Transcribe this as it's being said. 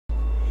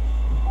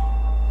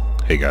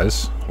Hey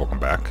guys, welcome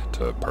back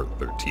to part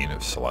 13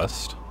 of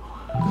Celeste.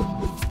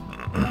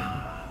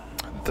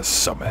 The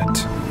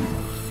summit.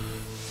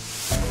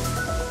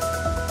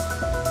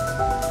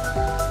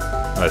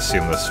 I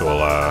assume this will,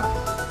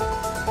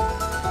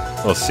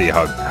 we'll see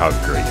how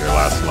great your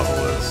last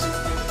level is.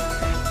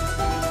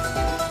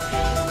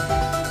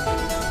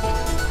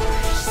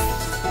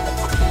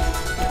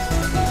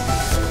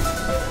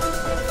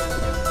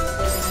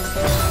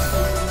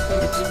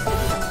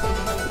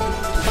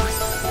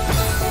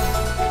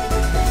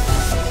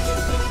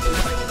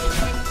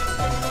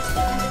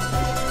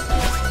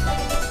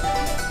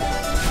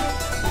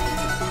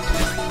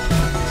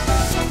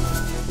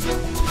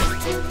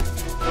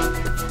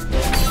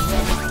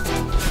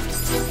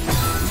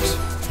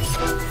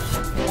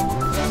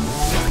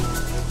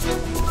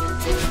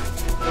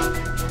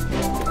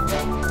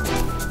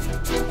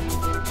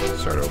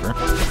 Start over.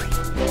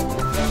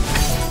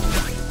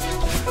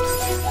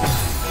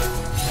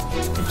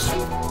 Oops.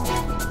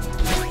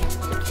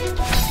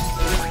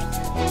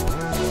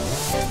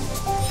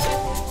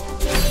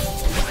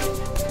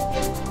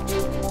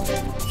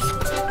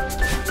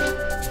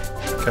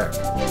 Okay.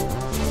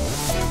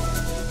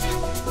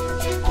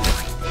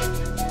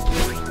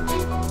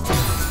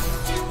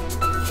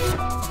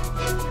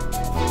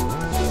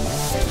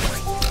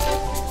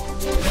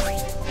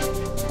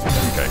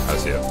 Okay, I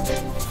see it.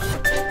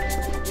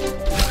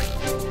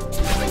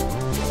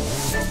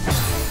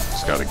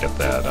 Gotta get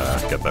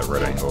that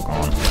right angle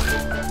going.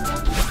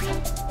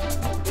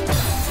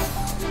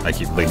 I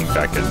keep leaning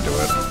back into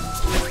it.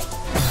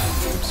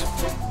 Oops.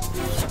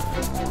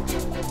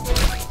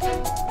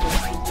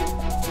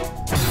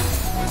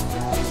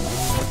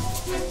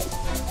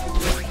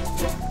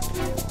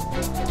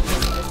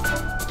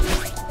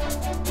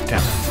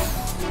 Damn.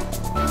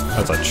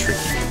 That's a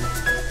tricky.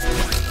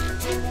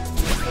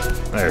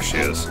 There she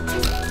is.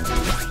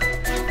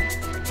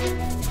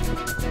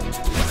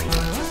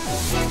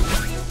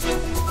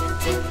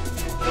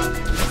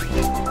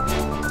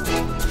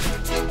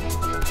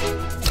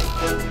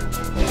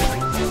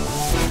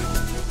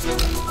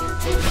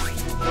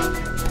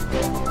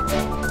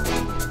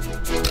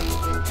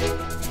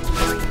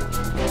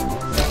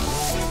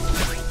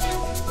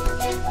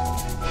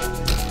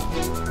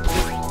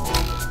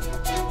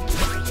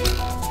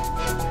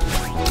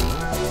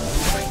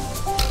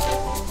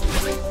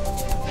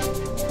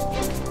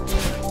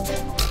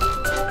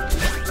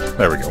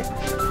 There we go.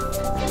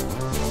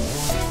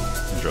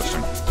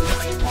 Interesting.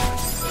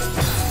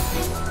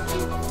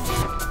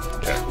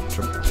 Okay,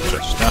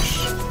 just dash.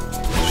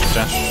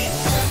 Dash.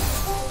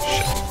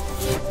 Shit.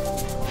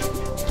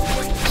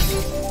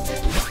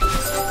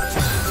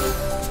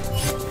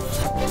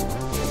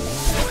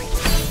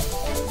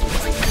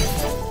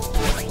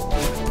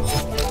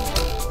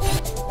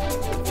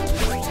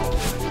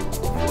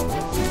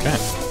 Okay.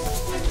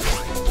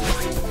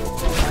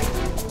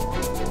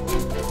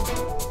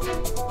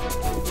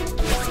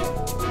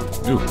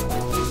 Ooh.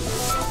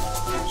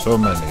 So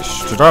many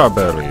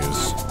strawberries.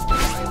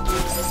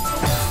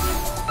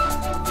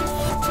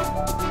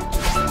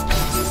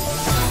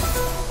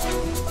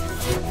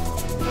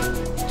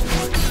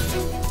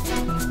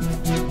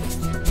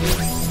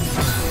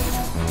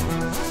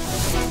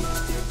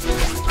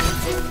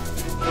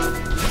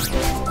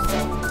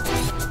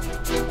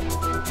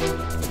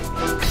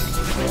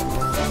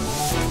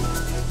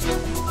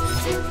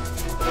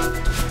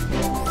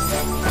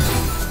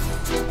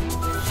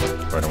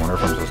 Wait, I wonder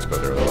if I'm supposed to go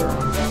there the other way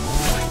around.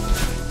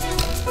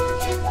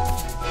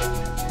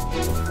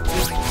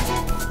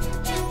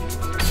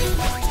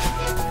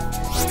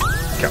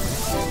 Okay.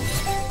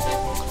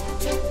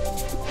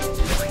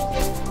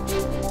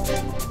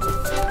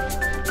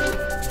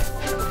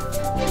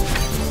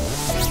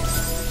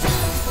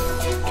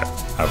 Okay,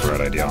 I have the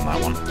right idea on that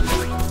one.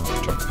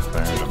 Jump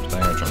there, jump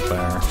there, jump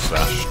there.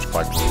 Slash,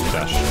 flag,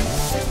 dash.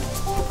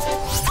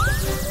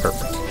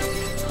 Perfect.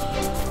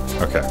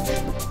 Okay.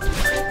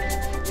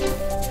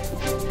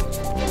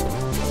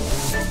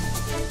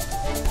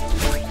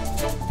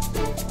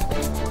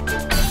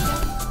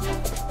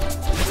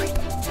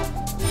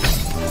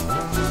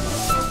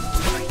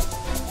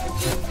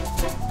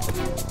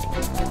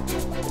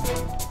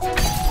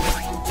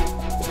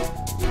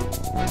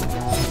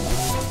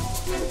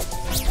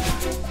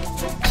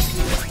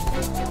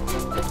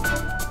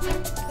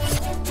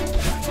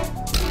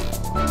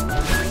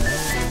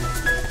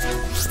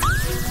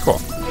 Cool.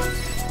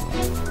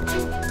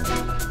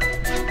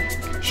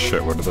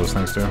 Shit, what do those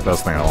things do? That's the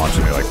thing that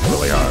launches me like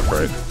really high,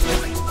 right?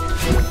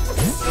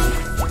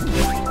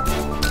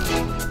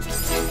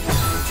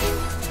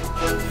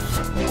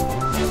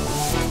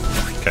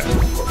 Okay.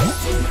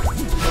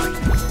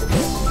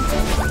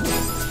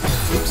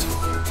 Oops.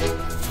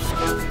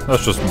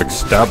 Let's just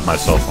stab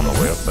myself on the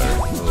way up there.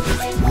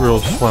 That'll be real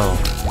swell.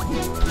 Oops.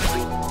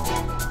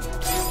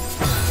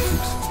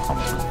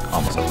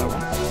 Almost had that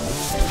one.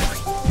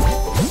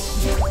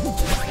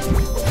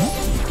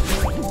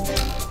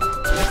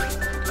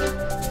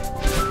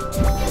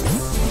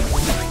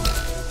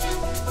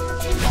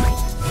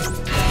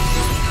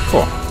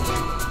 Cool.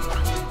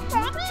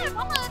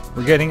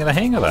 We're getting the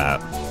hang of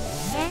that.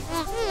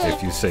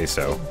 If you say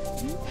so.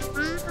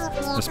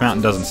 This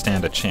mountain doesn't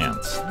stand a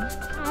chance.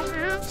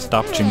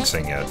 Stop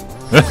jinxing it.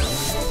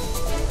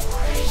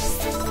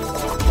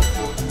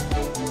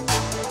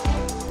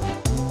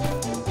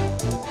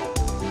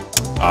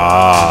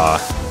 Ah,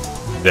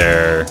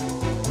 they're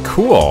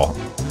cool.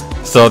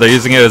 So they're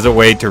using it as a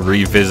way to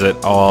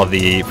revisit all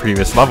the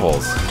previous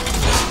levels.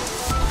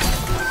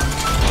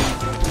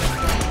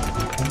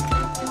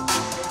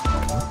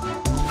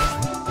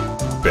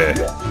 Bleh.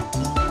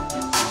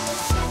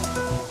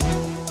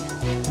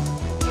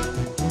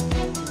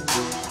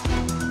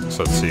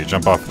 So let's see,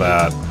 jump off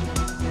that.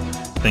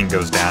 Thing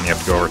goes down, you have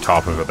to go over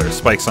top of it. There's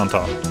spikes on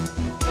top.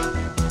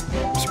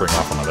 Spring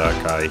off onto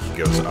that guy, he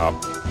goes up.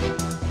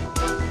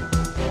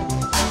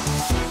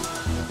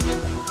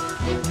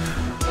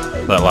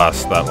 That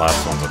last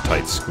one's a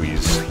tight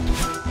squeeze.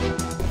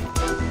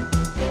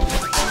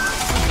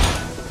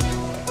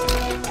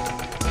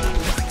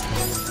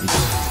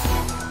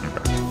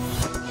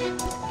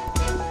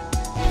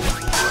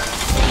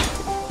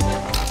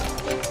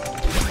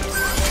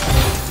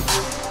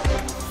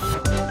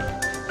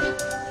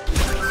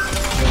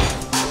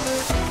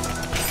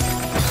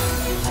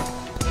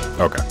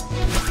 Okay,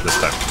 this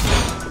time.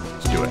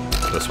 Let's do it.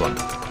 This one.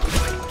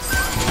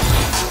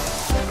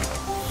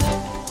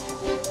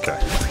 Okay.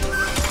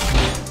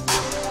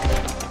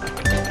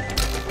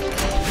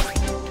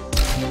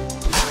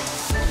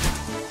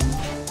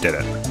 Did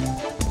it.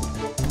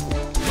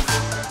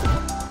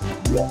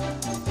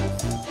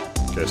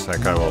 Guess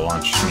that guy will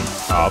launch me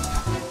up.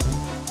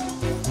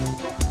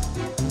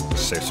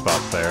 Safe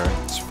spot there.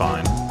 It's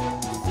fine.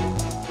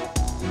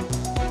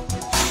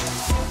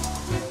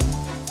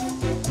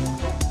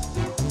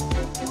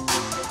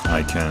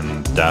 I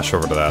can dash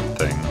over to that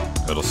thing.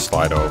 It'll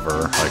slide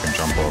over. I can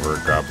jump over,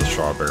 grab the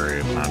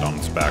strawberry, land on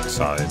its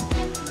backside,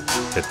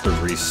 hit the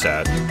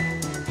reset,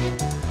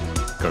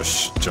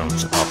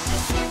 jumps up,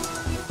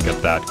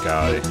 get that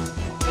guy,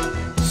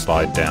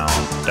 slide down,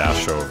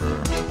 dash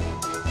over.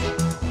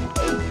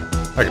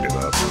 I can do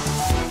that.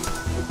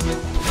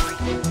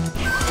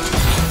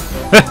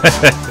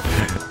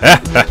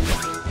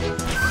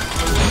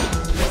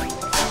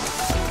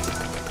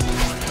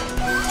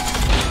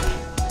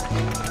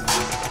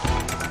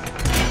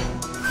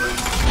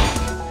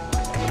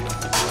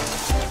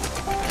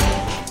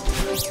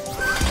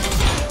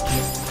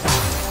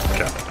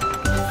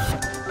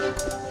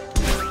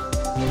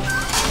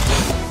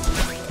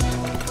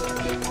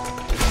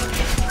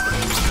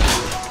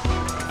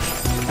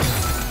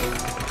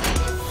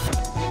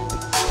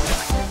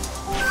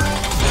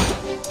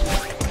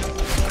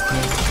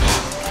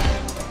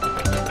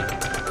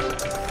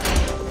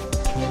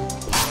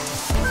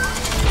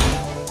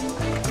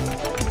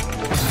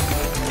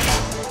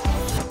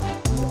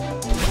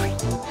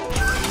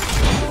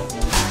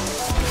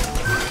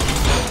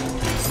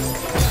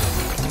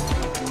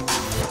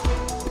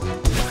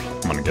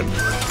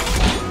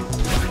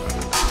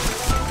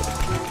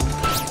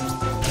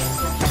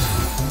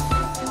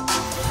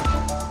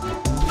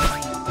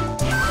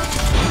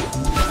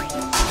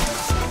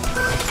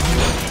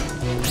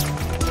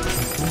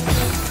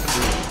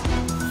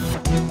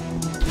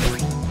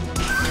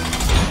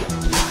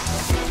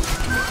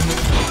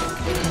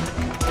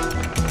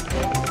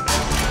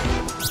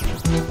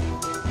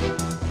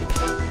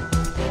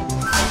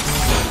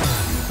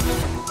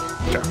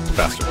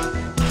 Faster.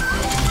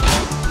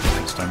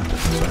 Next time.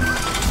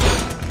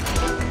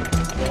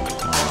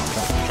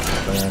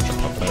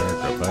 Jump up there,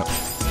 grab that.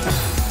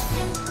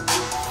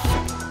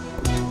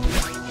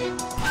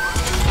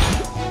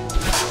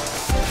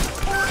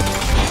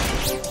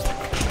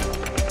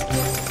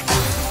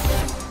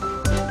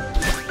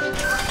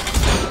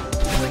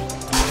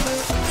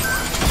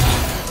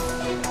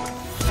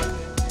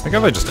 I think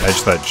if I just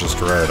edge that just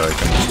right, I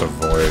can just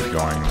avoid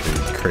going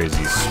the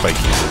crazy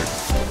spiky route.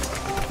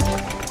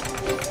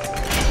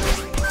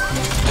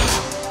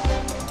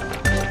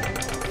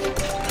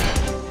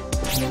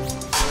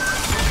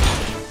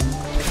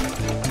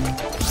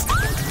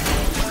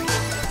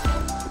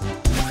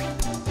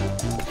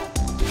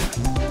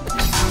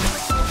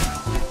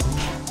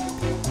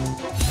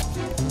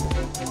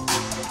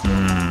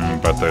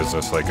 But there's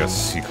just like a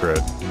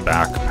secret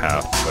back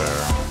path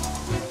there.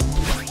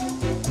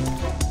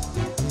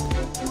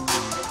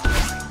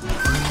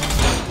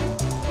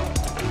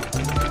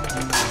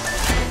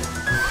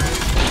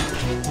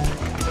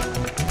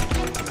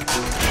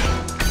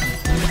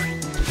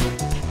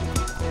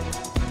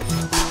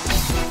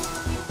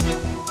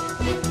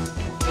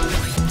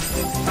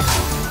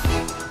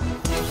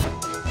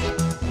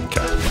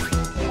 Okay.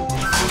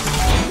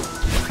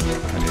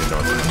 I need to know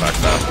what's in the back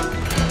path.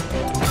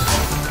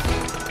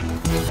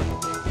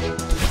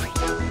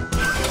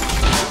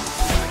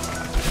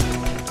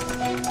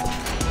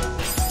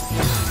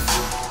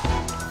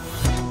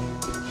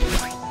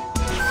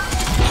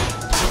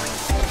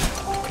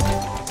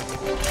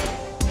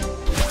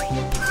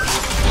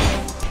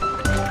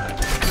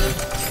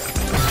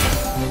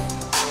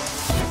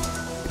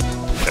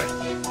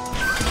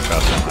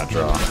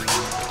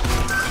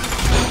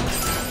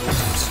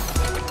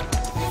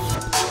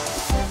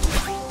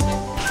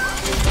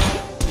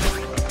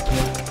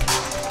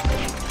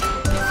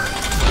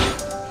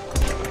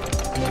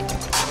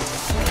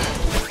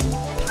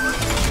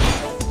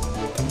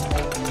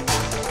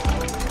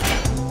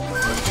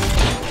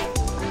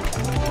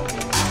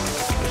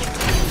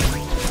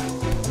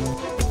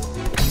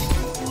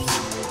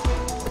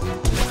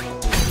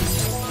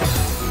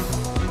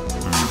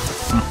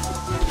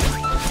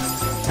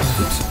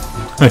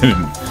 Great,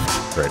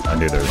 I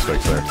knew there was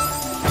spikes there.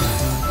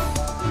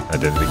 I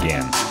did it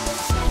again.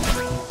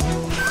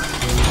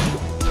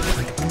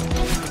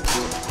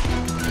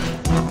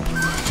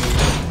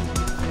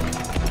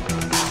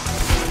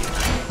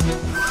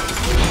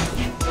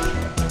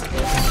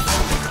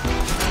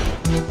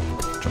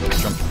 Jump,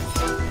 jump.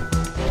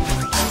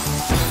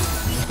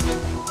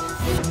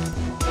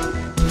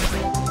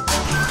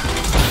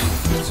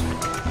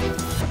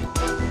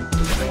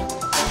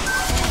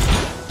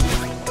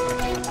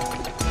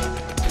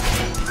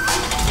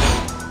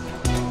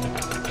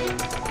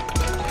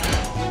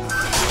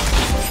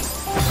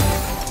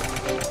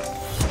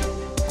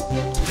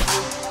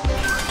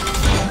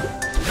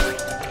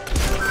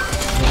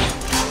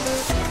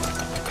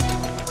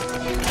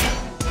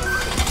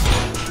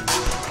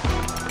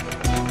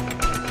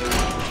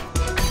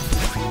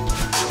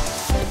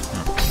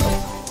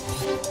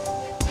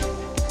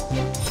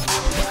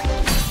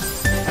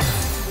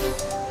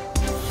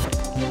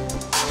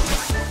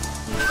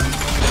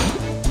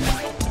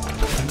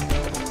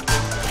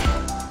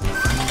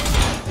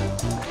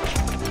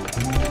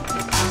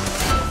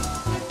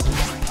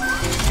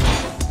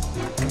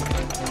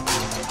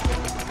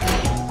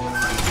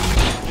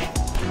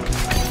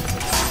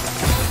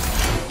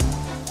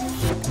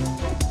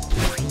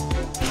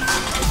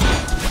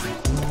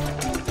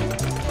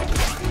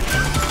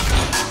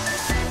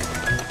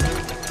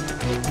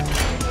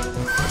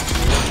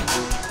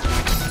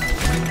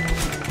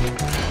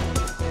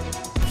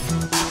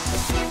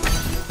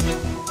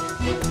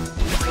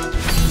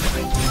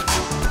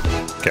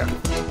 Okay.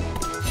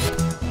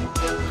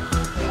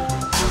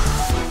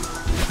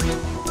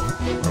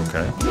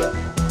 Okay.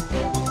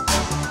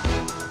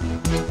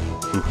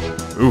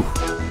 Ooh. Ooh.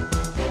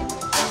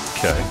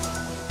 Okay.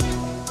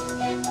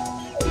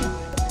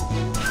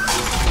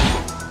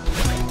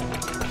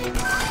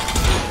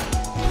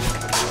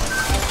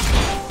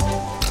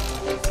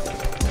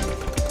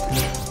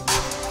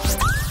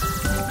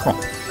 Cool.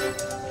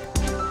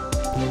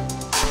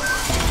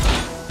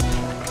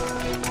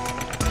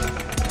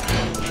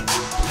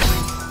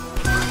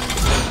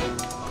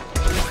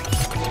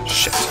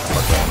 Shit, I'm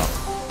not going up.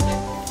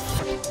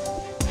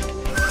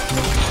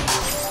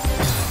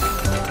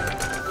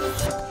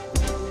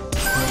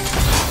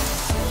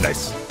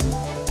 Nice.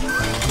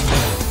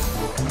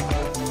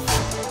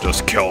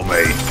 Just kill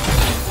me.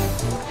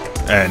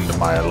 End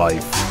my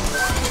life.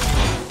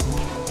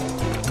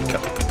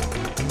 Okay.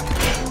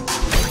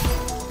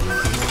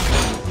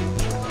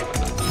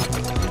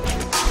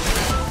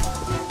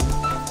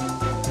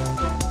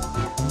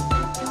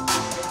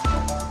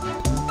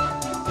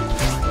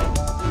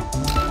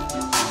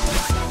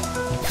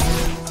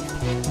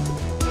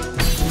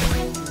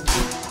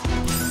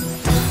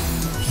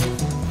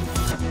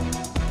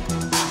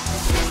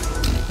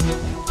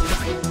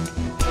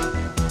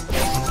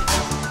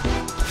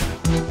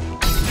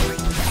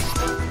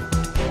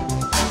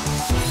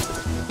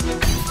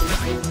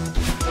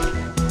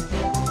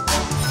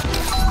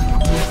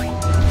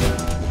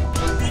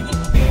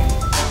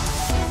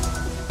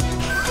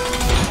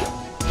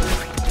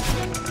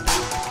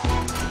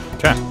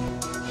 Okay.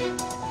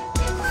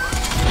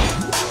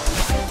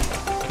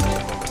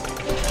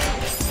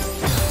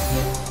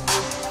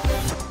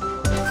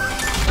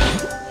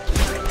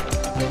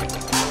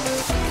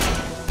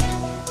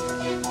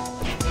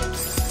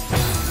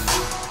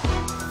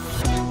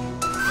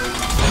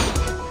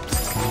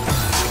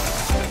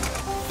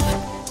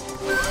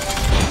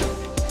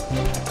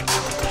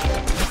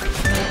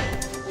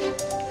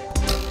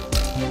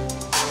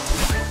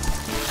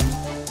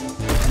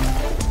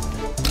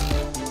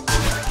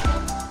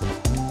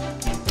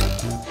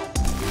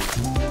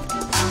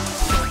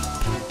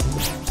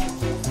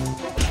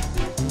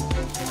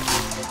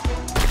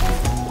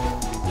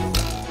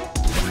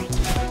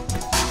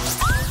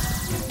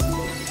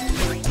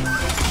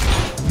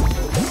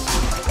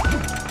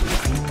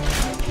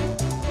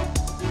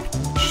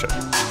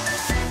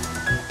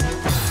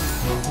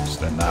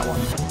 That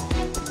one.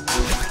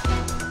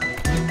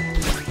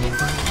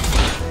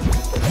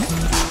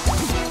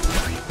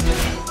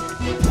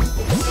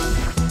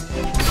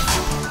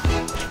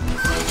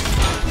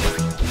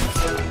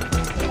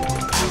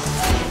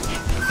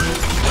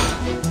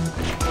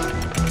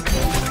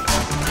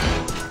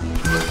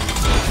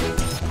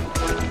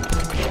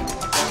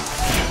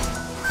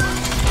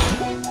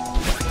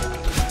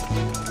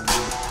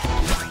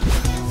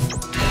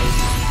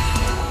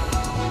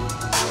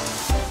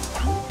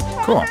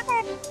 Cool.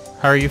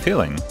 How are you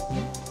feeling?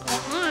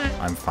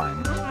 I'm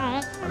fine.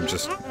 I'm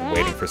just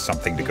waiting for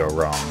something to go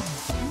wrong.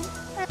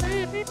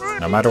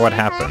 No matter what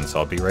happens,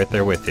 I'll be right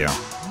there with you.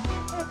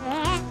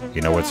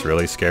 You know what's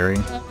really scary?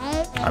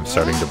 I'm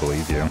starting to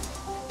believe you.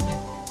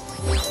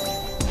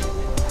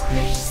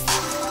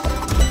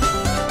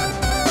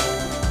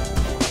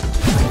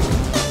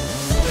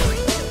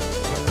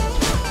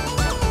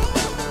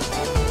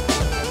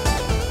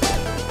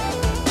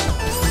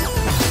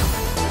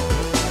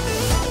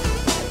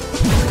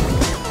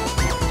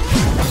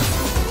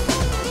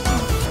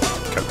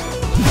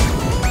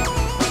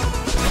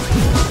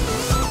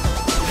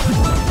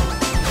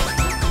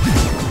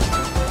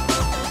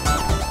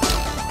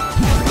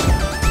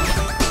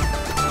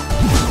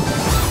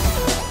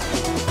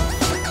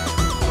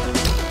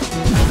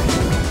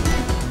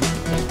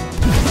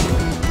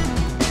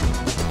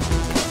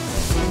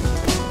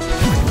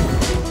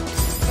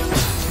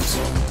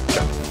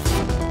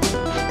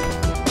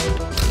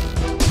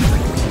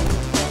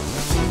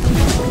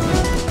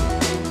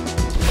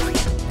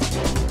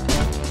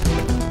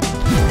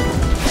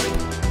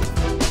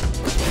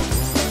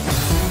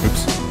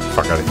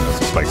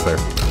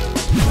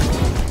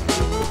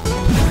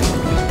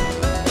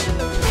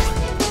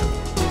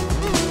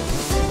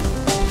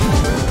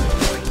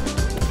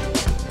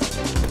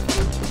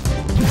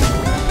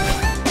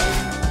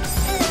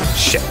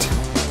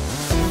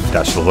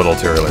 Dashed a little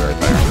too early right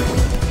there.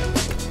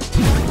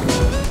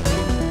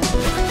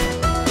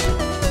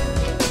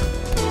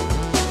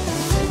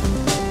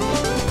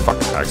 Fuck,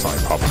 I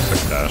accidentally popped a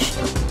quick dash.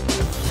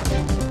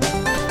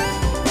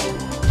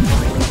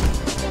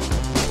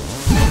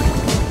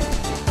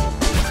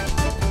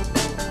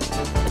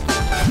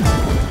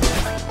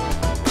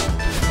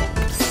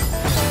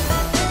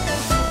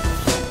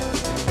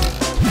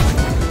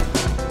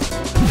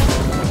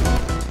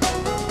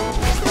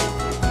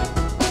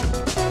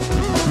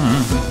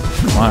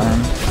 Come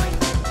on.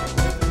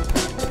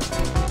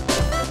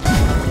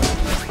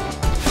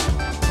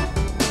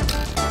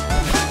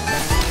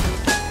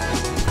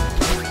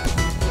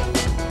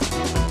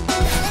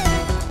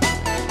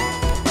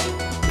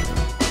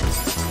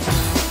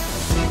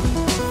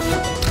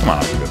 Come on, I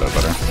can do that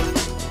better.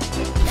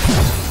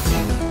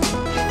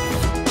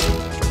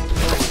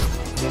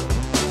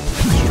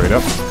 Straight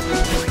up.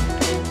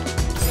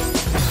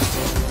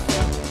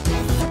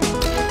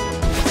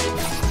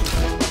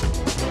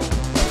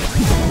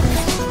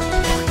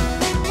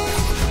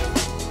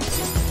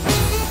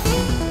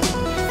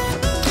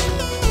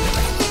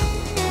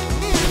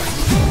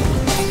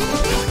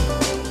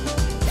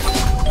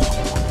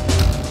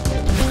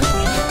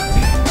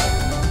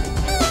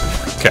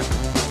 Okay.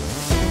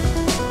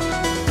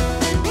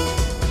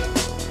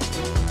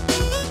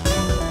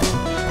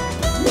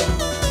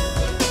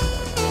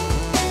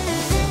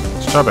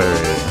 Strawberry.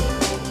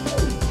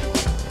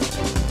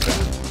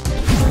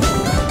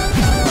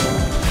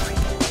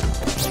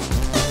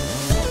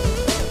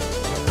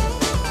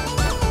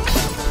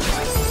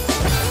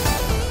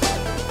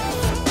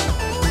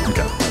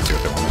 Okay, let's see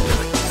what they want to do.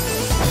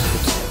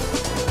 Oops.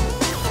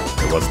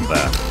 It wasn't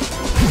that.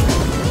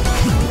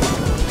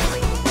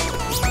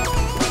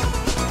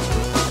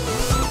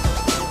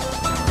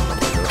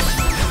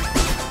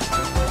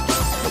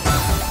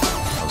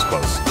 That was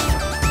close.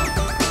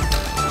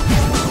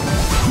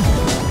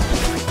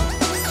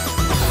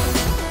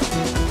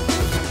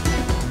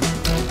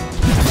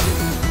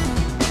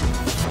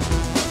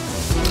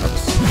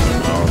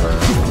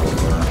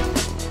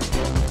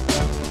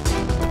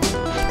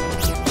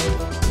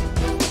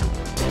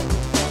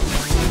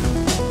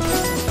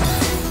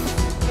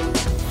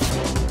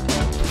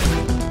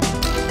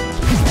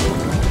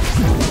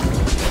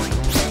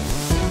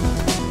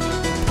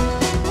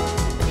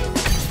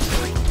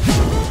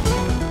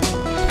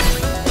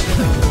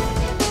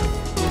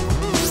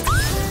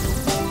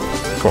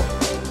 Cool.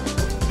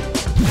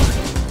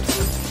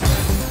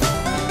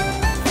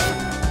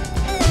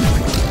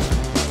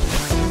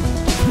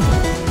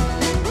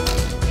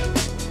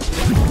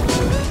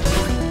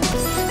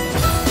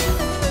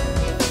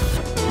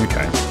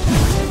 Okay.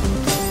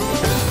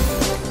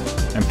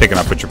 I'm picking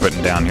up what you're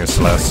putting down here,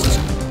 Celeste.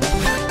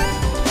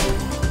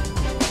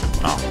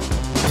 Oh.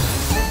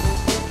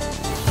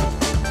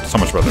 So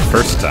much better the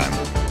first time.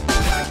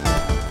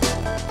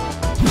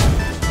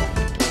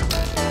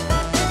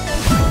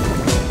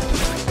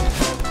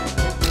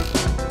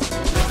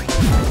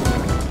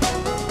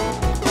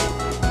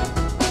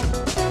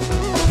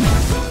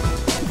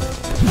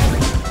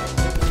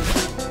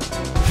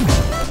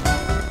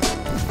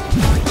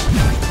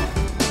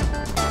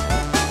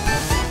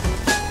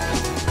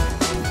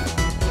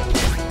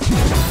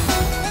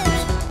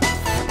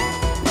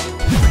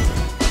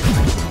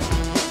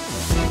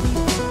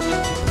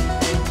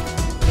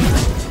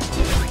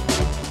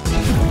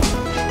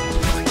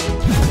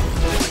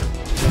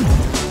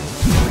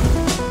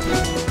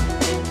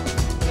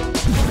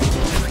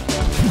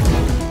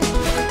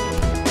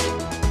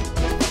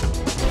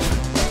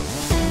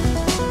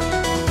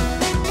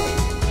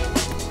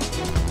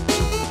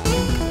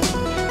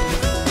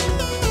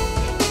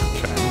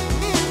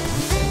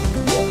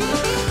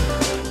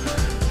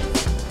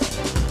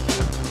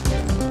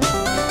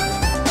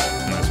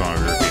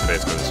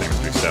 Basically the same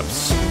 3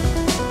 steps.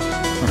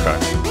 Okay.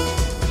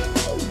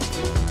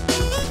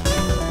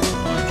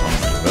 I'm trying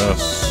to do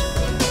this.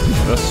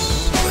 This.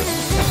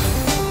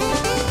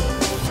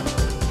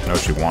 I know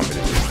what you want me to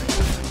do.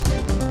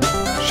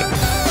 Shit.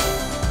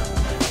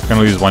 I'm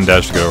gonna use 1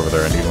 dash to get over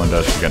there. I need 1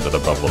 dash to get to the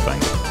bubble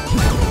thing.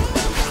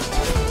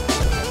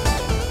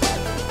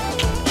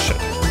 Shit.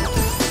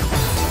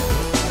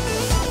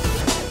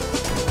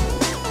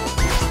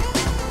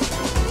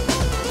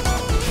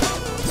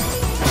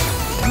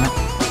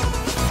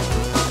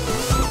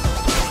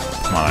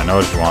 Come on, I know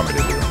what you want me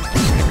to do.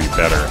 It's gonna be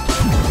better.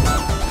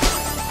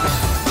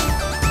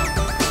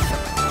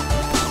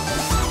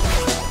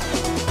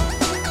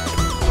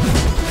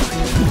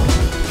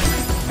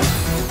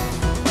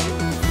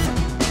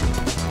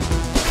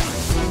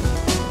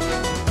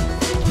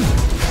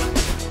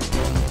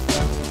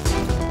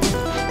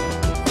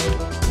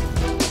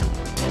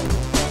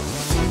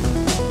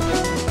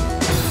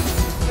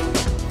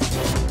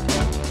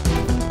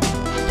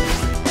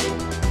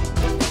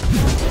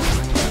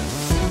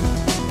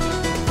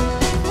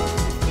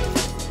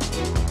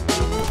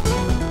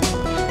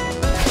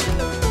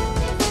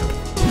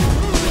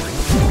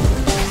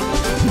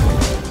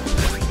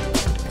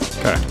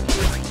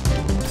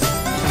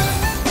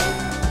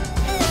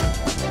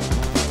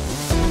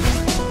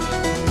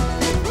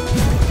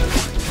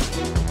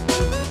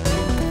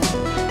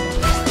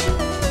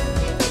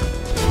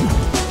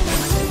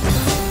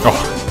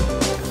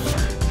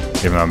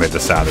 Even though I made the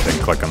sound, it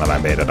didn't click, and then I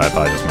made it. I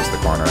thought I just missed the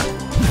corner.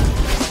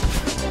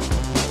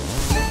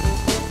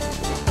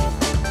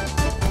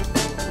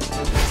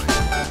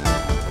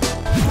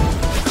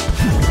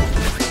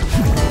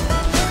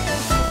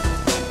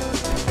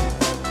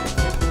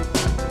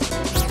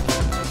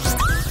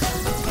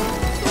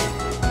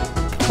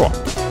 Cool.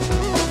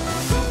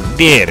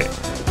 Did it.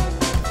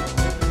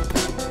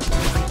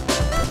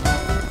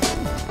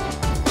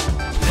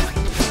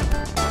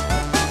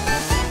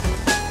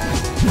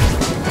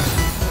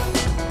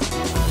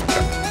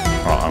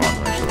 Well, I want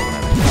to make sure there's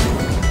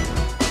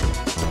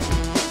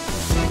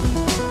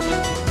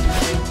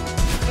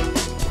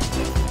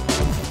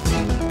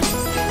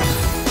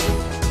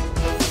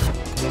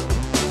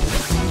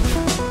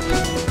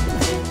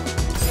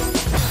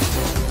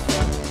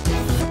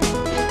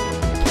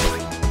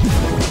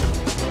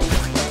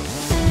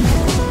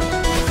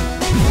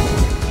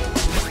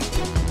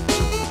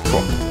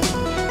cool.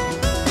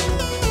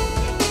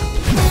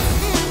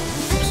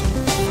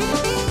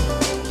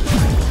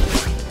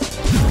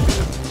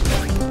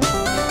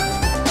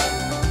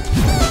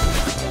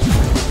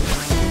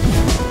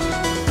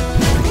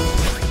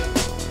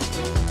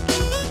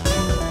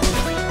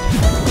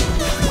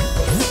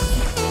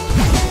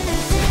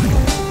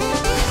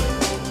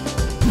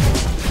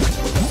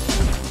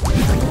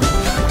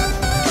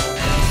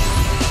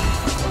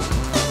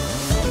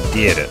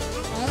 Did it.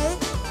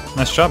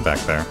 Nice job back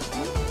there.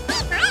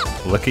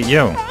 Look at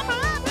you.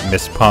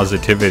 Miss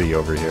Positivity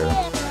over here.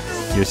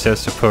 You're so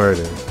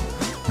supportive.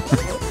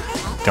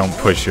 Don't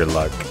push your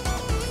luck.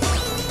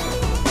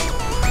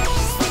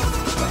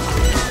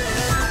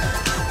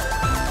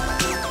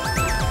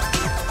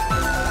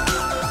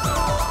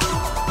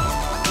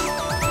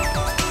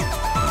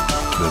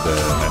 The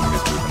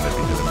enemies move when they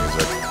beat the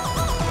music.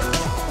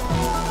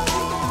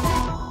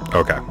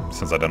 Okay,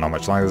 since I don't know how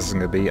much longer this is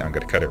going to be, I'm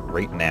going to cut it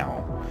right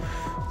now.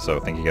 So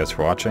thank you guys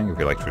for watching. If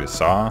you liked what you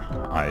saw,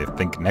 I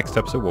think next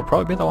episode will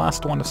probably be the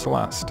last one of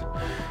Celeste.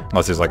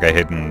 Unless there's like a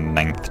hidden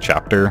 9th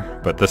chapter,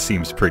 but this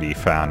seems pretty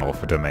final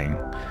to me.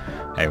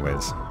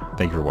 Anyways,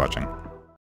 thank you for watching.